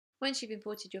Once you've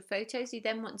imported your photos, you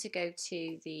then want to go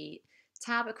to the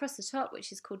tab across the top,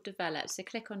 which is called Develop. So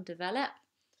click on Develop,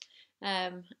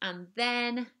 and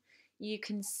then you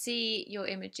can see your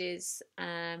images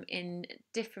in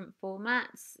different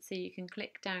formats. So you can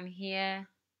click down here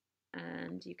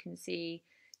and you can see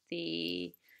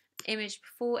the image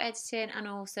before editing and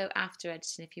also after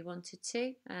editing if you wanted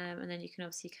to, and then you can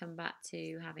obviously come back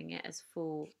to having it as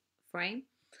full frame.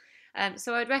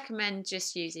 So I'd recommend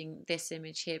just using this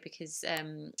image here because,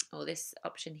 or this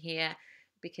option here,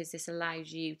 because this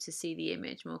allows you to see the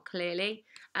image more clearly.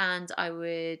 And I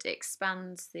would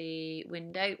expand the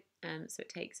window so it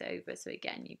takes over. So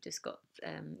again, you've just got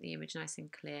the image nice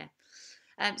and clear.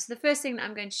 So the first thing that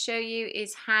I'm going to show you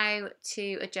is how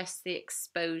to adjust the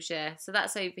exposure. So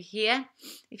that's over here.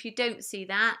 If you don't see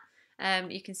that,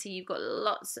 you can see you've got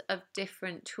lots of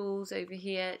different tools over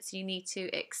here. So you need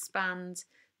to expand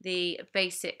the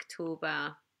basic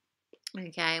toolbar.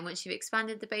 Okay, and once you've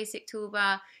expanded the basic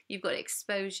toolbar, you've got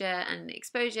exposure, and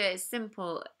exposure is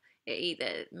simple. It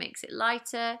either makes it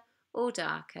lighter or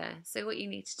darker. So what you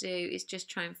need to do is just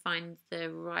try and find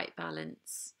the right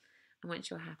balance. And once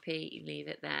you're happy, you leave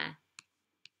it there.